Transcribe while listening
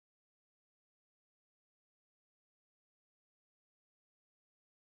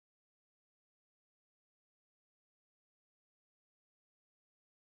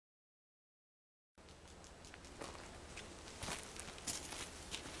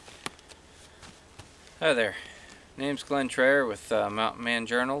Hi there. Name's Glen with Mountain Man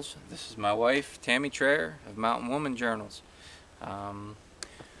Journals. This is my wife, Tammy Traer of Mountain Woman Journals. What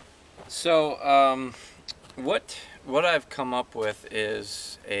I've come up with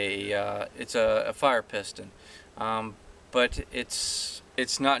is it's a fire piston, but it's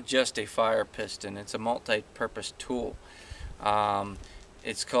not just a fire piston. It's a multi-purpose tool.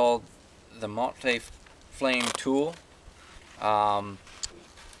 It's called the MultiFlame Tool. A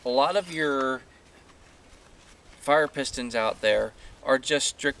lot of your fire pistons out there are just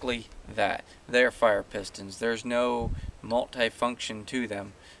strictly that. They're fire pistons. There's no multi-function to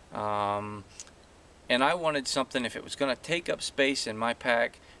them. And I wanted something, if it was going to take up space in my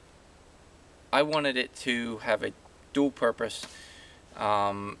pack, I wanted it to have a dual purpose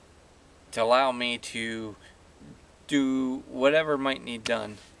to allow me to do whatever might need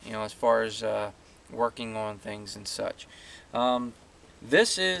done, you know, as far as working on things and such.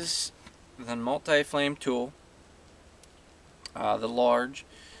 This is the MultiFlame Tool. The large,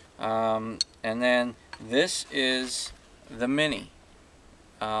 and then this is the mini,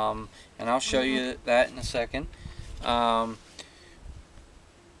 and I'll show you that in a second.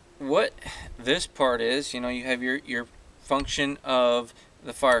 What this part is, you know, you have your function of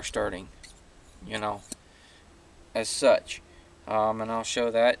the fire starting, you know, as such, and I'll show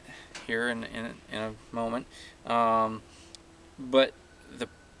that here in a moment. But the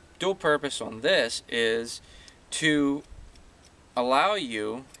dual purpose on this is to allow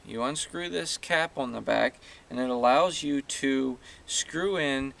you unscrew this cap on the back, and it allows you to screw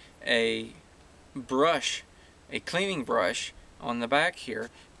in a brush, a cleaning brush on the back here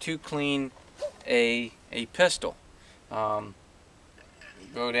to clean a pistol. Go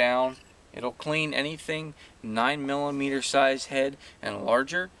down, it'll clean anything 9mm size head and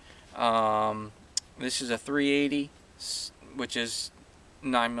larger. This is a 380, which is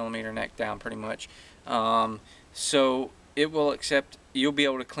 9mm neck down pretty much. So it will accept, you'll be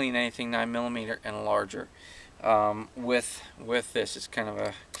able to clean anything 9mm and larger with this. It's kind of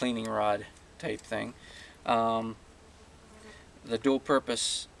a cleaning rod type thing. The dual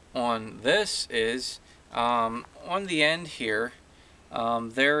purpose on this is on the end here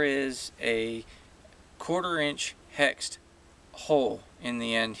there is a 1/4 inch hexed hole in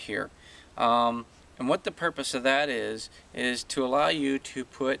the end here, and what the purpose of that is to allow you to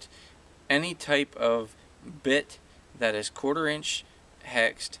put any type of bit that is 1/4 inch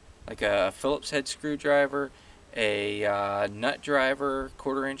hexed, like a Phillips head screwdriver, a nut driver,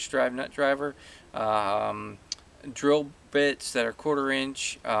 1/4 inch drive nut driver, drill bits that are 1/4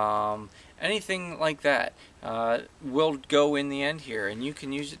 inch, anything like that will go in the end here, and you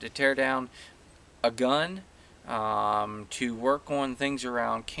can use it to tear down a gun, to work on things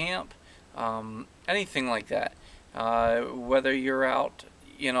around camp, anything like that. Whether you're out,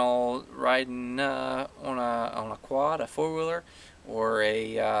 you know, riding on a quad, a four-wheeler, or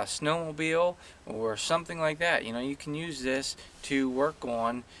a snowmobile, or something like that, you know, you can use this to work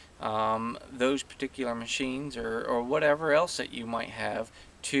on those particular machines, or whatever else that you might have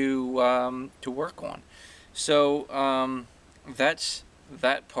to work on. So that's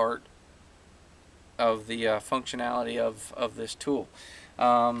that part of the functionality of this tool.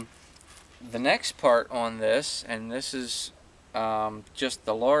 The next part on this, and this is just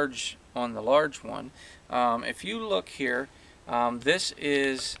the large on the large one. If you look here, this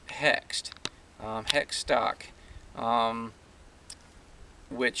is hexed, hex stock,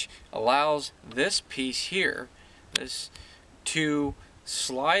 which allows this piece here, this, to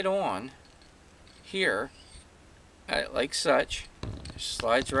slide on here like such. It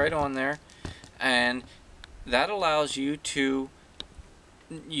slides right on there, and that allows you to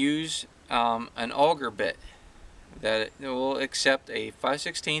use an auger bit that it will accept a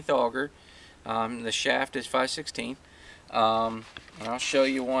 5/16 auger. The shaft is 5/16, and I'll show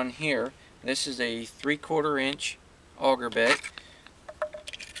you one here. This is a 3/4 inch auger bit,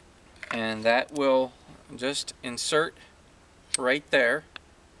 and that will just insert right there,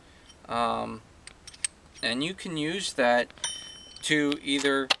 and you can use that to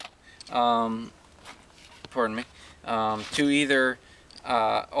either pardon me, to either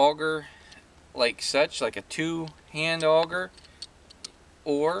auger like such, like a 2-hand auger,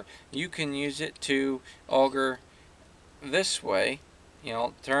 or you can use it to auger this way, you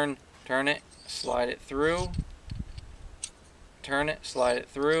know, turn it, slide it through, turn it, slide it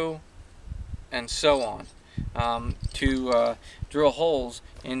through, and so on, to drill holes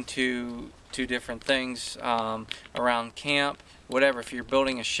into different things around camp, whatever. If you're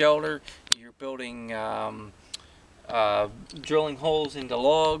building a shelter, you're building drilling holes into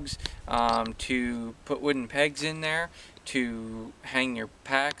logs to put wooden pegs in there. to hang your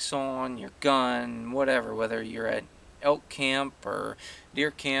packs on, your gun, whatever, whether you're at elk camp or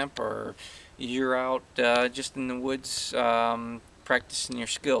deer camp, or you're out just in the woods practicing your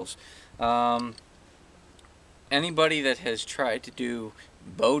skills. Anybody that has tried to do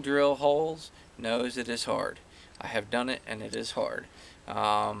bow drill holes knows it is hard. I have done it and it is hard.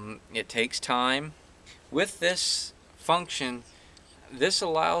 It takes time. With this function, this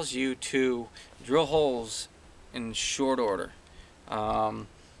allows you to drill holes in short order. I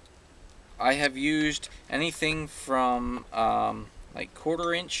have used anything from like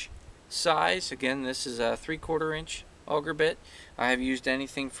 1/4 inch size. Again, this is a 3/4 inch auger bit. I have used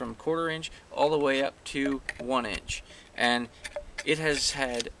anything from 1/4 inch all the way up to 1 inch, and it has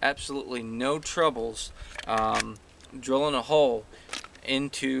had absolutely no troubles drilling a hole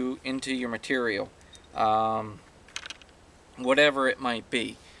into your material, whatever it might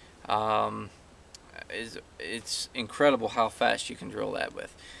be. It's incredible how fast you can drill that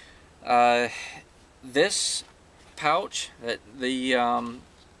with. This pouch that the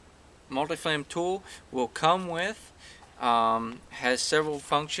MultiFlame tool will come with has several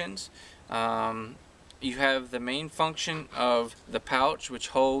functions. You have the main function of the pouch, which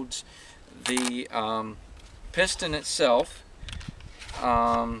holds the piston itself.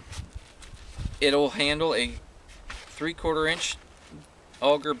 It'll handle a 3/4 inch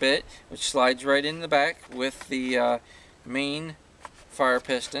auger bit, which slides right in the back with the main fire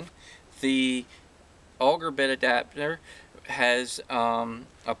piston. The auger bit adapter has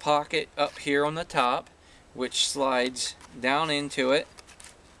a pocket up here on the top, which slides down into it,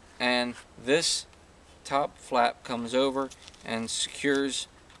 and this top flap comes over and secures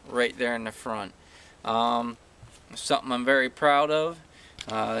right there in the front. Something I'm very proud of.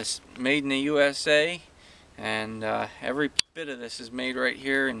 It's made in the USA, and every bit of this is made right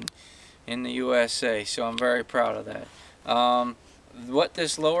here in the USA, so I'm very proud of that. What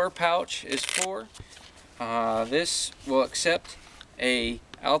this lower pouch is for, this will accept a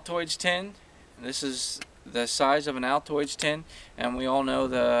Altoids tin. This is the size of an Altoids tin, and we all know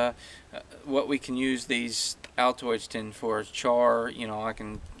the what we can use these Altoids tin for. Char, you know, I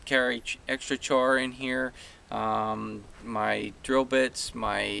can carry extra char in here. My drill bits,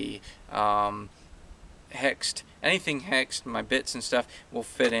 my hexed, anything hexed, my bits and stuff will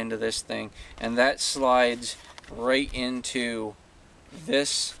fit into this thing, and that slides right into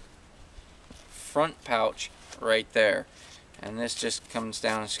this front pouch right there, and this just comes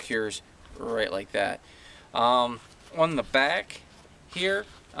down and secures right like that. On the back here,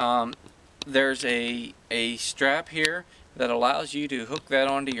 there's a strap here that allows you to hook that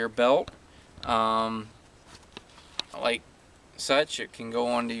onto your belt, like such. It can go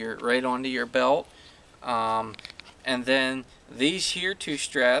onto right onto your belt, and then these here two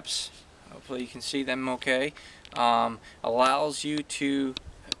straps, hopefully you can see them okay, allows you to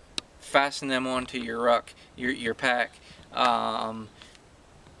fasten them onto your ruck, your pack,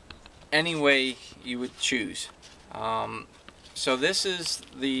 any way you would choose. So this is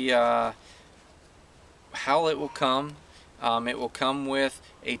the how it will come. It will come with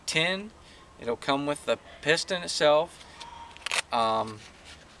a tin. It'll come with the piston itself,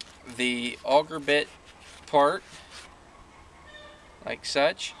 the auger bit part, like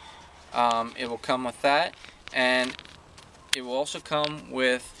such. It will come with that, and it will also come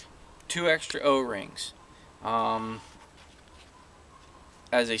with 2 extra O-rings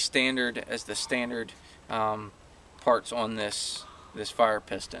as the standard parts on this fire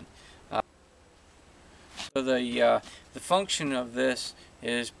piston. So the function of this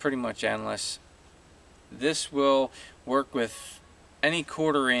is pretty much endless. This will work with any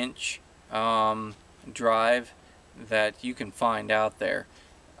 1/4 inch drive that you can find out there.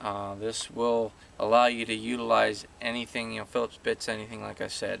 This will allow you to utilize anything, you know, Phillips bits, anything like I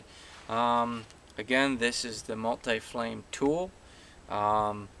said. Again, this is the MultiFlame tool.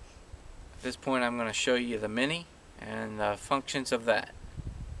 At this point I'm going to show you the Mini and the functions of that.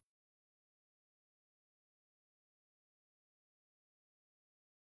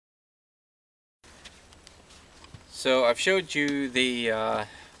 So I've showed you the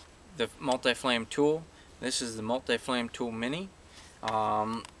MultiFlame tool. This is the MultiFlame tool Mini.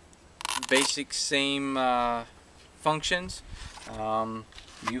 Basic same functions.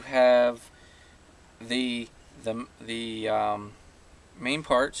 You have the main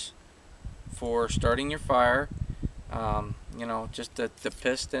parts for starting your fire. You know, just the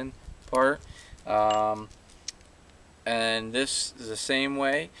piston part. And this is the same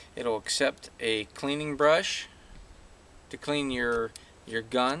way. It'll accept a cleaning brush to clean your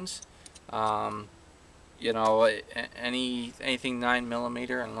guns. You know, anything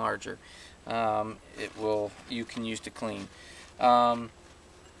 9mm and larger. you can use to clean.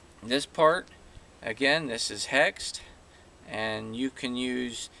 This part, again, this is hexed, and you can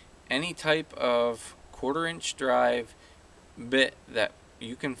use any type of 1/4" drive bit that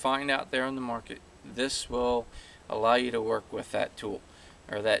you can find out there on the market. This will allow you to work with that tool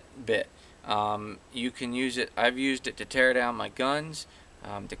or that bit. You can use it. I've used it to tear down my guns,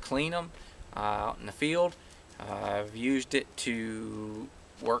 to clean them out in the field. I've used it to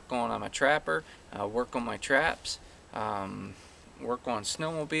work on. I'm a trapper. Work on my traps. Work on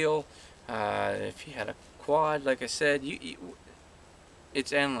snowmobile. If you had a quad, like I said,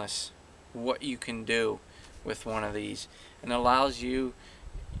 it's endless what you can do with one of these, and allows you,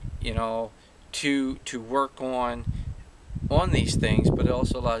 you know, to work on these things, but it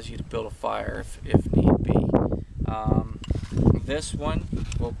also allows you to build a fire if need be. This one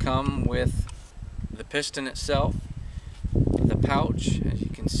will come with the piston itself. The pouch, as you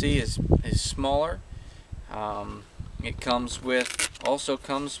can see, is smaller. It also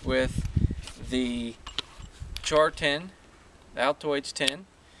comes with the char tin, the Altoids tin,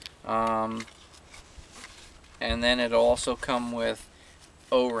 and then it'll also come with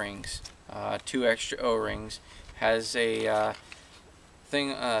O-rings, 2 extra O-rings. Has a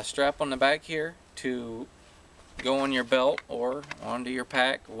strap on the back here to go on your belt or onto your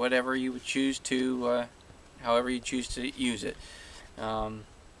pack, whatever you would choose to, however you choose to use it.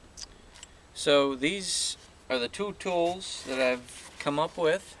 So these are the 2 tools that I've come up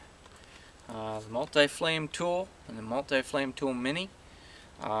with. The MultiFlame tool and the MultiFlame tool mini.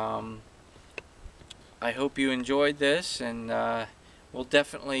 I hope you enjoyed this, and we'll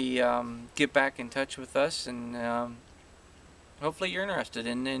definitely get back in touch with us, and hopefully you're interested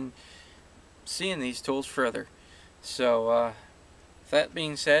in seeing these tools further. So with that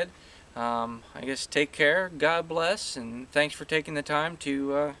being said, I guess take care, God bless, and thanks for taking the time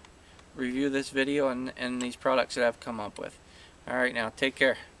to review this video and these products that I've come up with. Alright, now take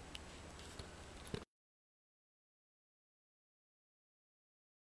care.